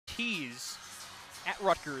Ortiz at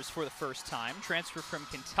Rutgers for the first time, transfer from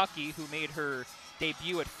Kentucky, who made her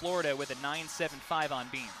debut at Florida with a 9.75 on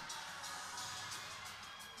beam.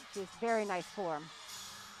 She has very nice form.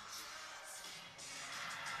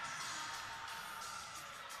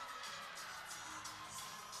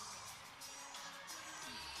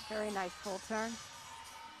 Very nice full turn,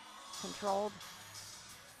 controlled.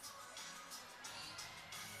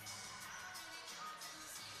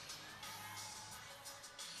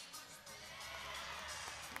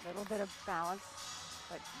 A little bit of balance,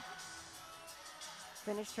 but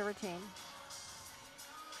finished her routine.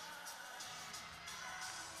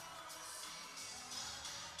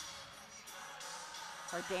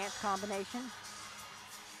 Her dance combination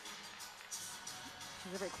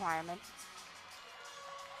is a requirement.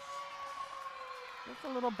 Just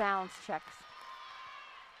a little balance checks.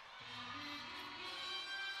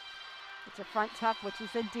 It's a front tuck, which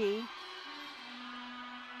is a D.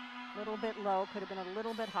 A little bit low, could have been a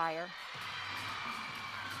little bit higher.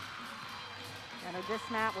 And a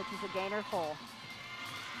dismount, which is a gainer full.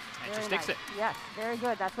 And she sticks it. Yes, very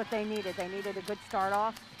good. That's what they needed. They needed a good start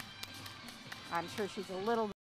off. I'm sure she's a little